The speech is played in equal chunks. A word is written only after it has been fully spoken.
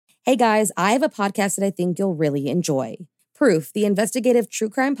Hey guys, I have a podcast that I think you'll really enjoy. Proof, the investigative true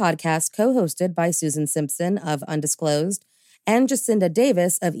crime podcast co-hosted by Susan Simpson of Undisclosed and Jacinda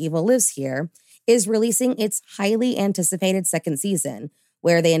Davis of Evil Lives Here, is releasing its highly anticipated second season,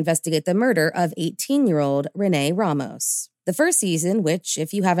 where they investigate the murder of 18-year-old Renee Ramos. The first season, which,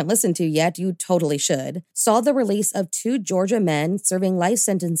 if you haven't listened to yet, you totally should, saw the release of 2 Georgia men serving life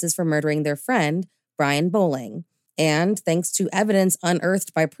sentences for murdering their friend, Brian Bowling. And thanks to evidence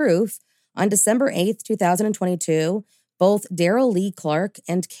unearthed by Proof, on December 8th, 2022, both Daryl Lee Clark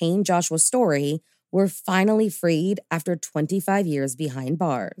and Kane Joshua Story were finally freed after 25 years behind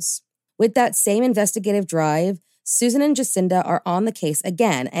bars. With that same investigative drive, Susan and Jacinda are on the case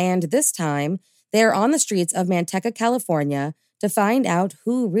again, and this time, they are on the streets of Manteca, California, to find out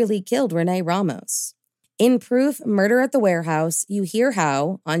who really killed Renee Ramos. In Proof, Murder at the Warehouse, you hear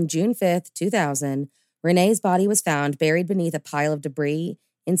how, on June 5th, 2000, Renee's body was found buried beneath a pile of debris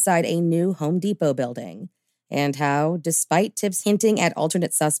inside a new Home Depot building, and how, despite tips hinting at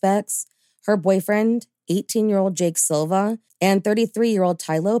alternate suspects, her boyfriend, 18-year-old Jake Silva, and 33-year-old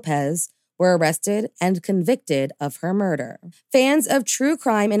Ty Lopez were arrested and convicted of her murder. Fans of true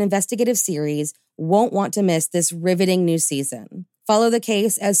crime and investigative series won't want to miss this riveting new season. Follow the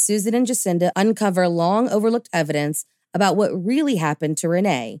case as Susan and Jacinda uncover long-overlooked evidence about what really happened to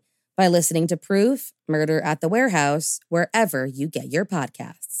Renee by listening to Proof, Murder at the Warehouse, wherever you get your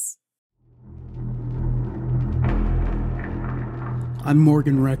podcasts. I'm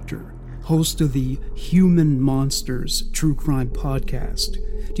Morgan Rector, host of the Human Monsters True Crime Podcast.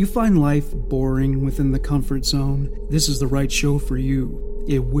 Do you find life boring within the comfort zone? This is the right show for you.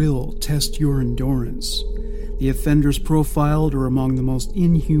 It will test your endurance. The offenders profiled are among the most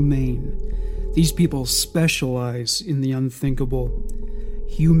inhumane. These people specialize in the unthinkable.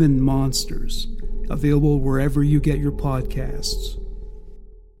 Human Monsters, available wherever you get your podcasts.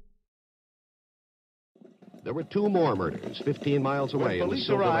 There were 2 more murders 15 miles away. When police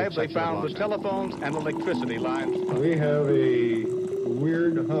arrived, they found the telephones and electricity lines. We have a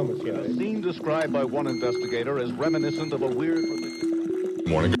weird homicide. A scene described by one investigator as reminiscent of a weird...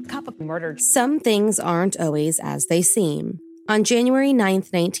 Morning. Some things aren't always as they seem. On January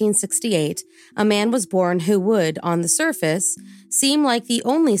 9th, 1968, a man was born who would, on the surface, seem like the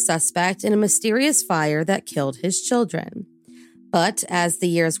only suspect in a mysterious fire that killed his children. But as the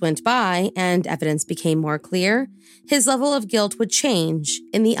years went by and evidence became more clear, his level of guilt would change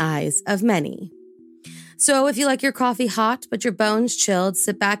in the eyes of many. So if you like your coffee hot but your bones chilled,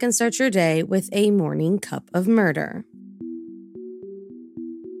 sit back and start your day with a morning cup of murder.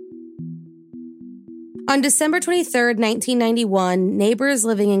 On December 23, 1991, neighbors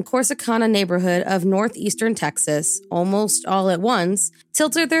living in Corsicana neighborhood of northeastern Texas, almost all at once,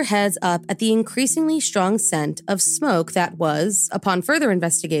 tilted their heads up at the increasingly strong scent of smoke that was, upon further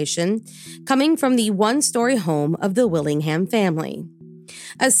investigation, coming from the one-story home of the Willingham family.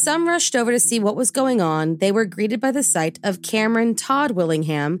 As some rushed over to see what was going on, they were greeted by the sight of Cameron Todd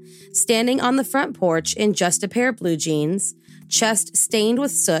Willingham standing on the front porch in just a pair of blue jeans, chest stained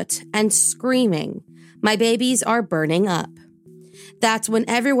with soot, and screaming, "My babies are burning up." That's when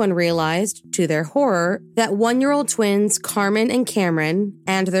everyone realized, to their horror, that 1-year-old twins Carmen and Cameron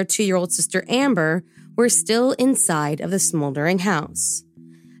and their 2-year-old sister Amber were still inside of the smoldering house.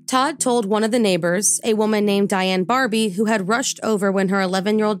 Todd told one of the neighbors, a woman named Diane Barbie, who had rushed over when her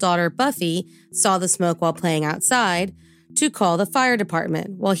 11-year-old daughter Buffy saw the smoke while playing outside, to call the fire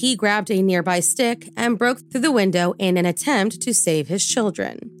department, while he grabbed a nearby stick and broke through the window in an attempt to save his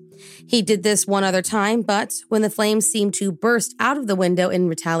children. He did this one other time, but when the flames seemed to burst out of the window in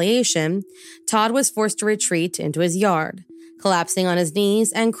retaliation, Todd was forced to retreat into his yard, collapsing on his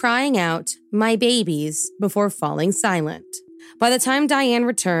knees and crying out, "My babies," before falling silent. By the time Diane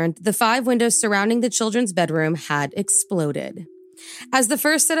returned, the 5 windows surrounding the children's bedroom had exploded. As the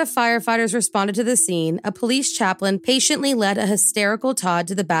first set of firefighters responded to the scene, a police chaplain patiently led a hysterical Todd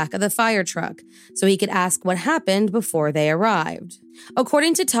to the back of the fire truck so he could ask what happened before they arrived.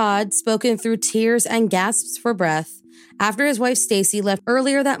 According to Todd, spoken through tears and gasps for breath, after his wife Stacy left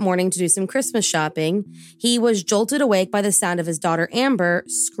earlier that morning to do some Christmas shopping, he was jolted awake by the sound of his daughter Amber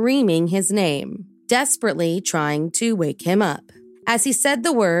screaming his name, desperately trying to wake him up. As he said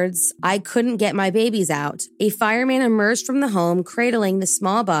the words, "I couldn't get my babies out," a fireman emerged from the home cradling the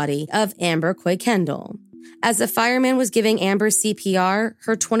small body of Amber Coy Kendall. As the fireman was giving Amber CPR,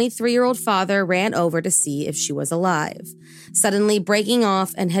 her 23-year-old father ran over to see if she was alive, suddenly breaking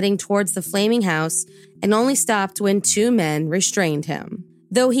off and heading towards the flaming house, and only stopped when 2 men restrained him.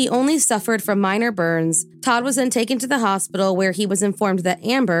 Though he only suffered from minor burns, Todd was then taken to the hospital where he was informed that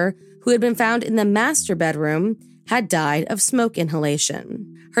Amber, who had been found in the master bedroom, had died of smoke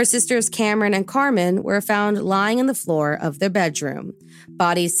inhalation. Her sisters Cameron and Carmen were found lying on the floor of their bedroom,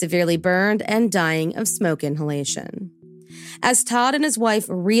 bodies severely burned and dying of smoke inhalation. As Todd and his wife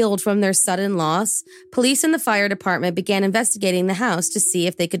reeled from their sudden loss, police and the fire department began investigating the house to see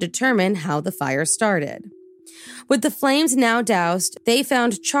if they could determine how the fire started. With the flames now doused, they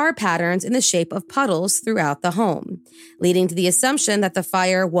found char patterns in the shape of puddles throughout the home, leading to the assumption that the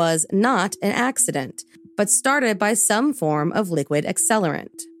fire was not an accident, but started by some form of liquid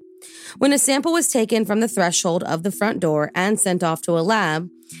accelerant. When a sample was taken from the threshold of the front door and sent off to a lab,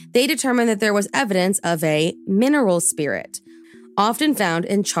 they determined that there was evidence of a mineral spirit, often found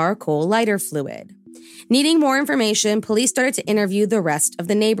in charcoal lighter fluid. Needing more information, police started to interview the rest of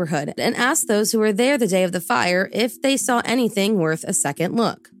the neighborhood and asked those who were there the day of the fire if they saw anything worth a second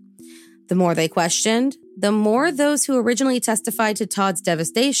look. The more they questioned, the more those who originally testified to Todd's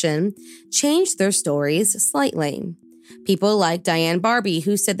devastation changed their stories slightly. People like Diane Barbie,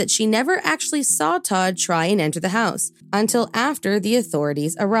 who said that she never actually saw Todd try and enter the house until after the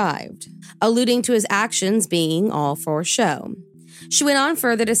authorities arrived, alluding to his actions being all for show. She went on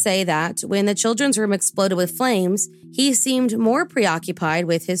further to say that when the children's room exploded with flames, he seemed more preoccupied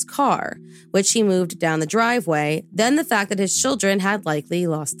with his car, which he moved down the driveway, than the fact that his children had likely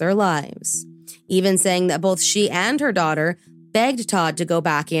lost their lives, even saying that both she and her daughter begged Todd to go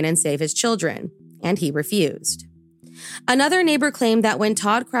back in and save his children, and he refused. Another neighbor claimed that when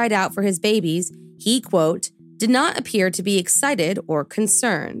Todd cried out for his babies, he, quote, did not appear to be excited or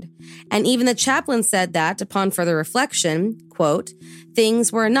concerned. And even the chaplain said that, upon further reflection, quote,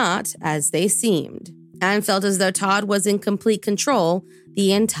 things were not as they seemed, and felt as though Todd was in complete control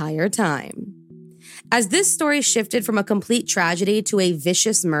the entire time. As this story shifted from a complete tragedy to a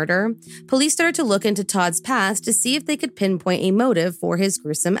vicious murder, police started to look into Todd's past to see if they could pinpoint a motive for his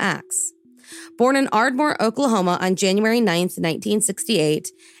gruesome acts. Born in Ardmore, Oklahoma on January 9, 1968,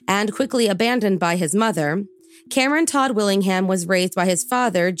 and quickly abandoned by his mother, Cameron Todd Willingham was raised by his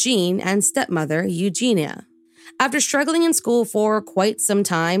father, Gene, and stepmother, Eugenia. After struggling in school for quite some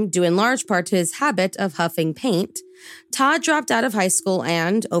time, due in large part to his habit of huffing paint, Todd dropped out of high school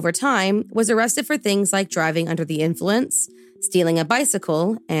and, over time, was arrested for things like driving under the influence, stealing a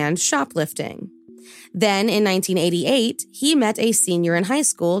bicycle, and shoplifting. Then, in 1988, he met a senior in high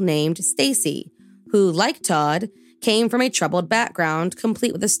school named Stacy, who, like Todd, came from a troubled background,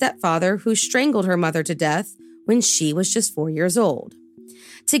 complete with a stepfather who strangled her mother to death when she was just 4 years old.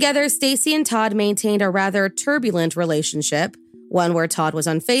 Together, Stacy and Todd maintained a rather turbulent relationship, one where Todd was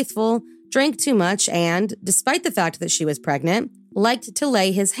unfaithful, drank too much, and, despite the fact that she was pregnant, liked to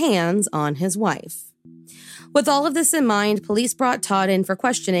lay his hands on his wife. With all of this in mind, police brought Todd in for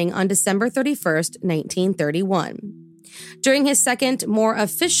questioning on December 31st, 1931. During his second, more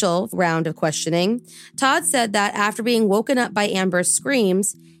official round of questioning, Todd said that after being woken up by Amber's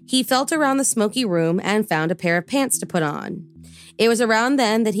screams, he felt around the smoky room and found a pair of pants to put on. It was around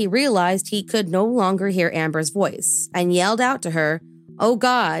then that he realized he could no longer hear Amber's voice and yelled out to her, "Oh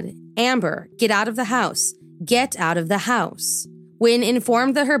God, Amber, get out of the house. Get out of the house." When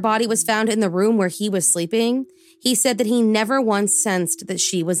informed that her body was found in the room where he was sleeping, he said that he never once sensed that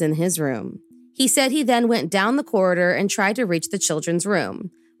she was in his room. He said he then went down the corridor and tried to reach the children's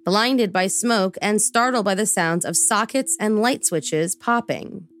room, blinded by smoke and startled by the sounds of sockets and light switches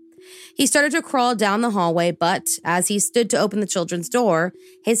popping. He started to crawl down the hallway, but as he stood to open the children's door,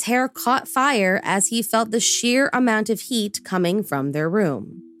 his hair caught fire as he felt the sheer amount of heat coming from their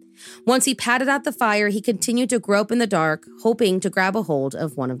room. Once he patted out the fire, he continued to grope in the dark, hoping to grab a hold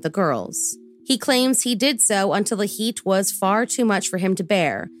of one of the girls. He claims he did so until the heat was far too much for him to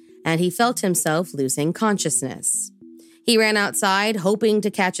bear, and he felt himself losing consciousness. He ran outside, hoping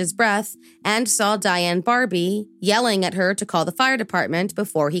to catch his breath, and saw Diane Barbie yelling at her to call the fire department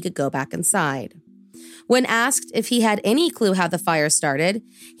before he could go back inside. When asked if he had any clue how the fire started,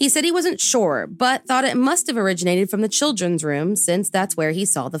 he said he wasn't sure, but thought it must have originated from the children's room since that's where he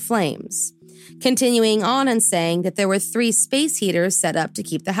saw the flames. Continuing on and saying that there were 3 space heaters set up to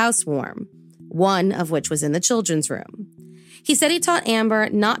keep the house warm, one of which was in the children's room. He said he taught Amber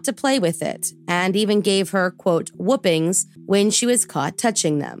not to play with it and even gave her, quote, whoopings when she was caught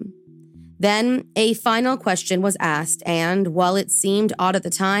touching them. Then a final question was asked, and while it seemed odd at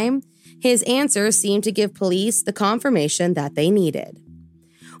the time, his answer seemed to give police the confirmation that they needed.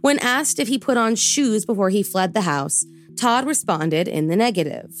 When asked if he put on shoes before he fled the house, Todd responded in the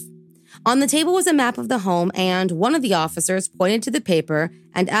negative. On the table was a map of the home, and one of the officers pointed to the paper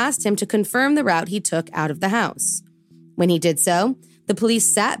and asked him to confirm the route he took out of the house. When he did so, the police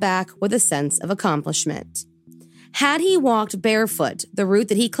sat back with a sense of accomplishment. Had he walked barefoot the route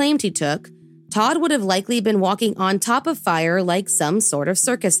that he claimed he took, Todd would have likely been walking on top of fire like some sort of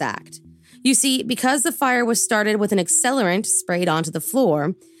circus act. You see, because the fire was started with an accelerant sprayed onto the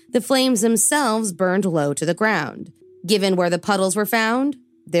floor, the flames themselves burned low to the ground. Given where the puddles were found,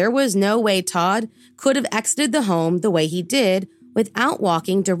 there was no way Todd could have exited the home the way he did without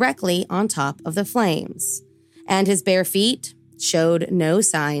walking directly on top of the flames. And his bare feet showed no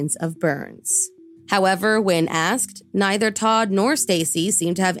signs of burns. However, when asked, neither Todd nor Stacy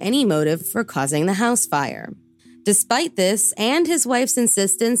seemed to have any motive for causing the house fire. Despite this, and his wife's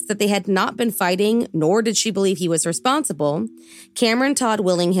insistence that they had not been fighting, nor did she believe he was responsible, Cameron Todd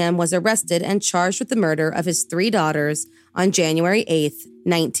Willingham was arrested and charged with the murder of his 3 daughters on January 8,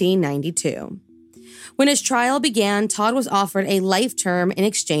 1992. When his trial began, Todd was offered a life term in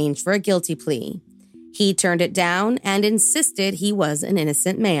exchange for a guilty plea. He turned it down and insisted he was an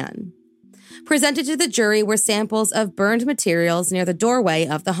innocent man. Presented to the jury were samples of burned materials near the doorway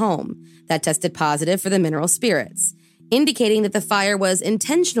of the home that tested positive for the mineral spirits, indicating that the fire was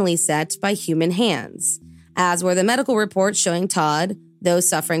intentionally set by human hands, as were the medical reports showing Todd, though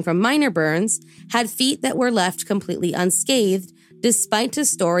suffering from minor burns, had feet that were left completely unscathed despite his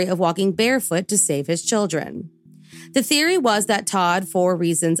story of walking barefoot to save his children. The theory was that Todd, for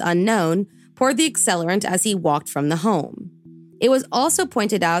reasons unknown, poured the accelerant as he walked from the home. It was also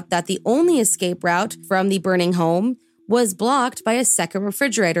pointed out that the only escape route from the burning home was blocked by a second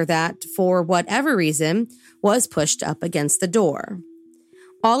refrigerator that, for whatever reason, was pushed up against the door.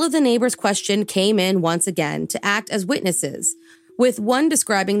 All of the neighbors questioned came in once again to act as witnesses, with one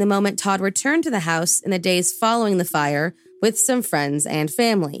describing the moment Todd returned to the house in the days following the fire with some friends and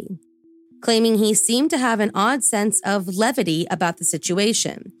family, claiming he seemed to have an odd sense of levity about the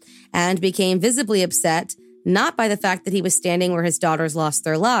situation and became visibly upset not by the fact that he was standing where his daughters lost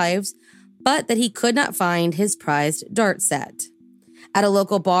their lives, but that he could not find his prized dart set. At a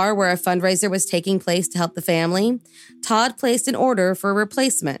local bar where a fundraiser was taking place to help the family, Todd placed an order for a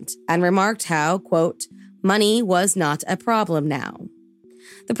replacement and remarked how, quote, money was not a problem now.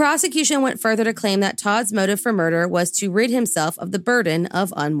 The prosecution went further to claim that Todd's motive for murder was to rid himself of the burden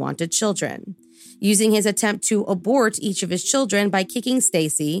of unwanted children, using his attempt to abort each of his children by kicking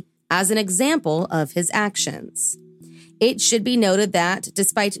Stacy as an example of his actions. It should be noted that,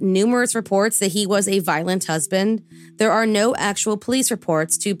 despite numerous reports that he was a violent husband, there are no actual police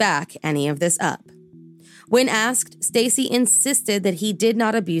reports to back any of this up. When asked, Stacy insisted that he did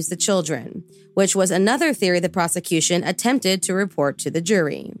not abuse the children, which was another theory the prosecution attempted to report to the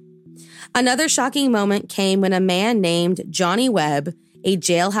jury. Another shocking moment came when a man named Johnny Webb, a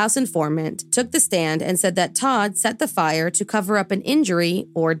jailhouse informant, took the stand and said that Todd set the fire to cover up an injury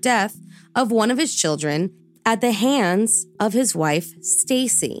or death of one of his children at the hands of his wife,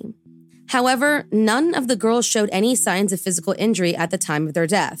 Stacy. However, none of the girls showed any signs of physical injury at the time of their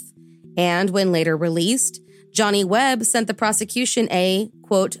death. And when later released, Johnny Webb sent the prosecution a,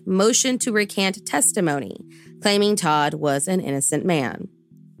 quote, motion to recant testimony, claiming Todd was an innocent man.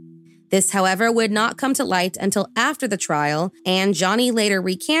 This, however, would not come to light until after the trial, and Johnny later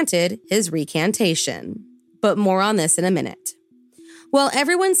recanted his recantation. But more on this in a minute. While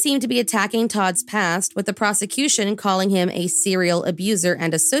everyone seemed to be attacking Todd's past, with the prosecution calling him a serial abuser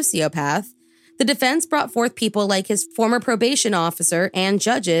and a sociopath, the defense brought forth people like his former probation officer and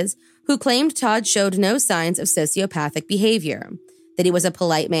judges who claimed Todd showed no signs of sociopathic behavior, that he was a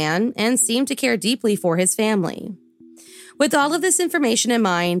polite man and seemed to care deeply for his family. With all of this information in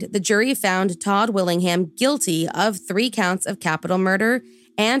mind, the jury found Todd Willingham guilty of 3 counts of capital murder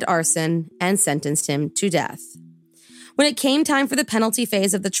and arson and sentenced him to death. When it came time for the penalty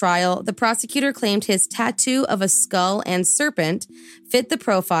phase of the trial, the prosecutor claimed his tattoo of a skull and serpent fit the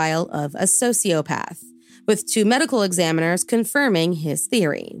profile of a sociopath, with 2 medical examiners confirming his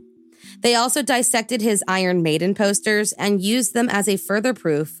theory. They also dissected his Iron Maiden posters and used them as a further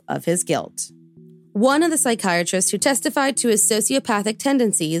proof of his guilt. One of the psychiatrists who testified to his sociopathic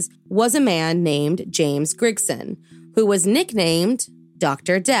tendencies was a man named James Grigson, who was nicknamed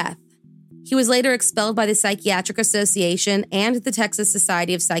Dr. Death. He was later expelled by the Psychiatric Association and the Texas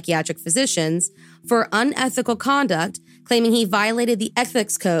Society of Psychiatric Physicians for unethical conduct, claiming he violated the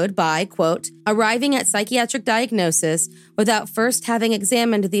ethics code by, quote, arriving at psychiatric diagnosis without first having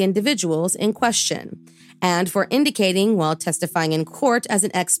examined the individuals in question, and for indicating while testifying in court as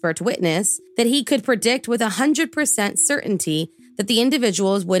an expert witness that he could predict with 100% certainty that the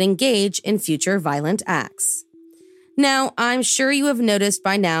individuals would engage in future violent acts. Now, I'm sure you have noticed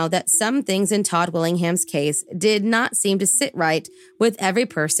by now that some things in Todd Willingham's case did not seem to sit right with every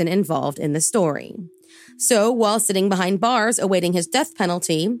person involved in the story. So, while sitting behind bars awaiting his death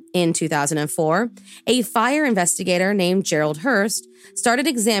penalty in 2004, a fire investigator named Gerald Hurst started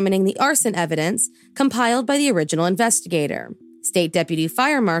examining the arson evidence compiled by the original investigator, State Deputy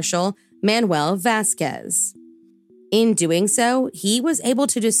Fire Marshal Manuel Vasquez. In doing so, he was able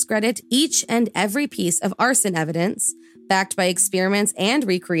to discredit each and every piece of arson evidence, backed by experiments and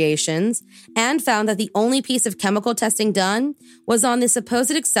recreations, and found that the only piece of chemical testing done was on the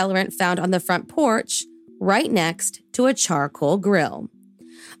supposed accelerant found on the front porch, right next to a charcoal grill.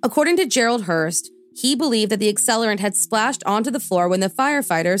 According to Gerald Hurst, he believed that the accelerant had splashed onto the floor when the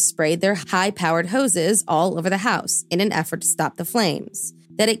firefighters sprayed their high-powered hoses all over the house in an effort to stop the flames,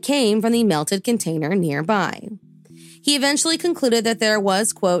 that it came from the melted container nearby. He eventually concluded that there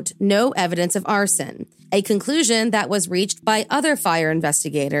was, quote, no evidence of arson, a conclusion that was reached by other fire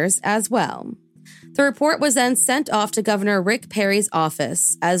investigators as well. The report was then sent off to Governor Rick Perry's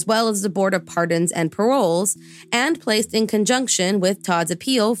office, as well as the Board of Pardons and Paroles, and placed in conjunction with Todd's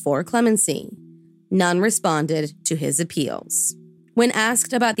appeal for clemency. None responded to his appeals. When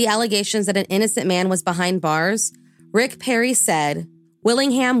asked about the allegations that an innocent man was behind bars, Rick Perry said,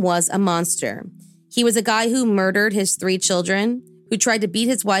 Willingham was a monster. He was a guy who murdered his 3 children, who tried to beat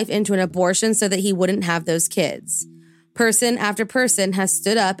his wife into an abortion so that he wouldn't have those kids. Person after person has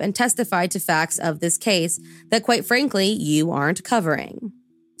stood up and testified to facts of this case that, quite frankly, you aren't covering.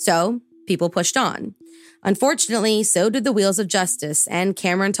 So, people pushed on. Unfortunately, so did the wheels of justice, and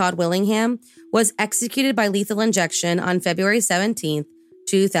Cameron Todd Willingham was executed by lethal injection on February 17,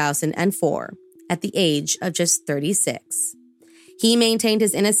 2004, at the age of just 36. He maintained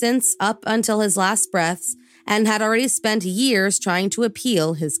his innocence up until his last breaths and had already spent years trying to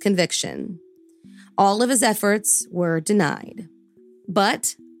appeal his conviction. All of his efforts were denied.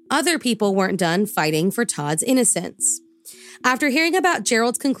 But other people weren't done fighting for Todd's innocence. After hearing about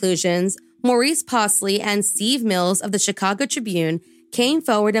Gerald's conclusions, Maurice Posley and Steve Mills of the Chicago Tribune came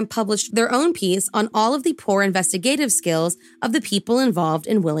forward and published their own piece on all of the poor investigative skills of the people involved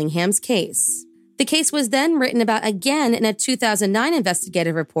in Willingham's case. The case was then written about again in a 2009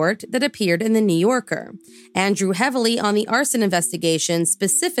 investigative report that appeared in The New Yorker, and drew heavily on the arson investigation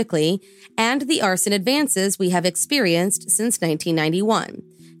specifically and the arson advances we have experienced since 1991,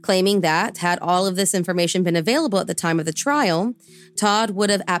 claiming that, had all of this information been available at the time of the trial, Todd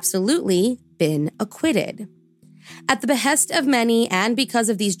would have absolutely been acquitted. At the behest of many and because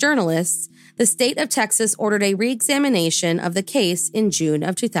of these journalists, the state of Texas ordered a re-examination of the case in June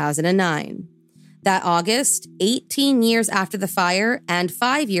of 2009. That August, 18 years after the fire and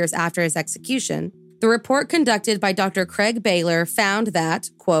 5 years after his execution, the report conducted by Dr. Craig Baylor found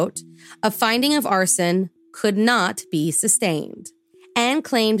that, quote, a finding of arson could not be sustained, and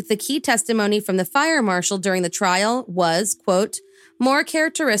claimed the key testimony from the fire marshal during the trial was, quote, more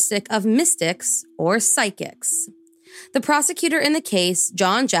characteristic of mystics or psychics. The prosecutor in the case,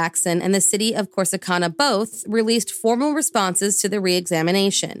 John Jackson, and the city of Corsicana both released formal responses to the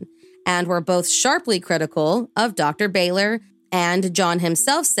re-examination, and were both sharply critical of Dr. Baylor, and John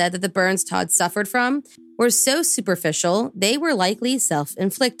himself said that the burns Todd suffered from were so superficial they were likely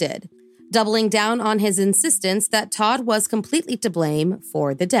self-inflicted, doubling down on his insistence that Todd was completely to blame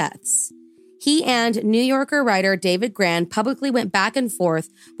for the deaths. He and New Yorker writer David Grann publicly went back and forth,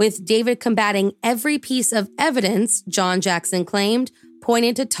 with David combating every piece of evidence John Jackson claimed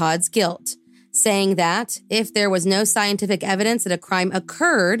pointed to Todd's guilt, saying that if there was no scientific evidence that a crime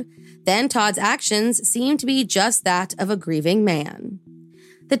occurred, then Todd's actions seemed to be just that of a grieving man.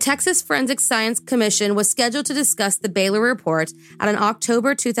 The Texas Forensic Science Commission was scheduled to discuss the Baylor report at an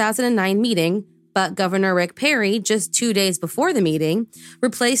October 2009 meeting, but Governor Rick Perry, just 2 days before the meeting,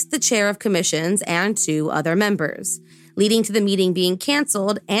 replaced the chair of commissions and 2 other members, leading to the meeting being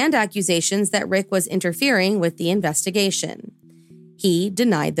canceled and accusations that Rick was interfering with the investigation. He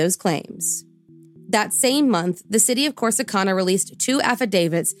denied those claims. That same month, the city of Corsicana released 2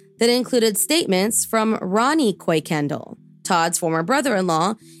 affidavits that included statements from Ronnie Kuykendall, Todd's former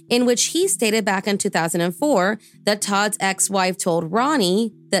brother-in-law, in which he stated back in 2004 that Todd's ex-wife told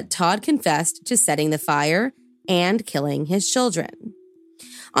Ronnie that Todd confessed to setting the fire and killing his children.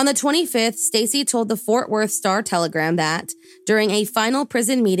 On the 25th, Stacy told the Fort Worth Star-Telegram that, during a final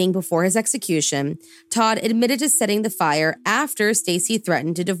prison meeting before his execution, Todd admitted to setting the fire after Stacy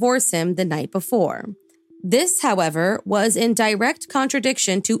threatened to divorce him the night before. This, however, was in direct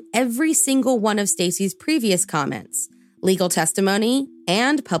contradiction to every single one of Stacy's previous comments, legal testimony,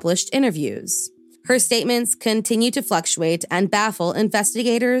 and published interviews. Her statements continue to fluctuate and baffle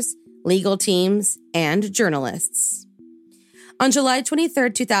investigators, legal teams, and journalists. On July 23,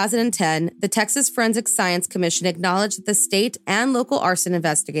 2010, the Texas Forensic Science Commission acknowledged that the state and local arson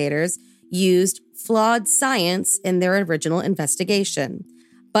investigators used flawed science in their original investigation,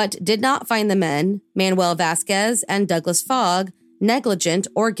 but did not find the men, Manuel Vasquez and Douglas Fogg, negligent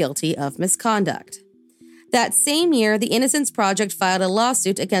or guilty of misconduct. That same year, the Innocence Project filed a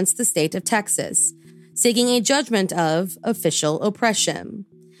lawsuit against the state of Texas, seeking a judgment of official oppression.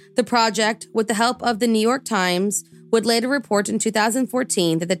 The project, with the help of the New York Times, would later report in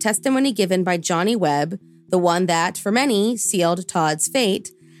 2014 that the testimony given by Johnny Webb, the one that, for many, sealed Todd's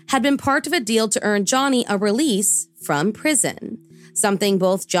fate, had been part of a deal to earn Johnny a release from prison, something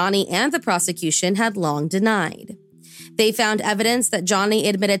both Johnny and the prosecution had long denied. They found evidence that Johnny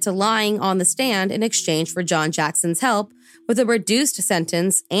admitted to lying on the stand in exchange for John Jackson's help with a reduced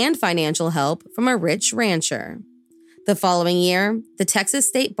sentence and financial help from a rich rancher. The following year, the Texas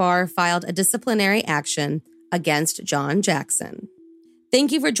State Bar filed a disciplinary action against John Jackson.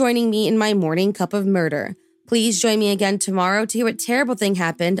 Thank you for joining me in my morning cup of murder. Please join me again tomorrow to hear what terrible thing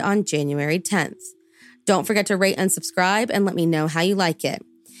happened on January 10th. Don't forget to rate and subscribe and let me know how you like it.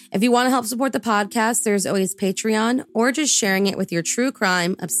 If you want to help support the podcast, there's always Patreon or just sharing it with your true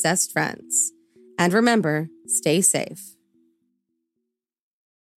crime obsessed friends. And remember, stay safe.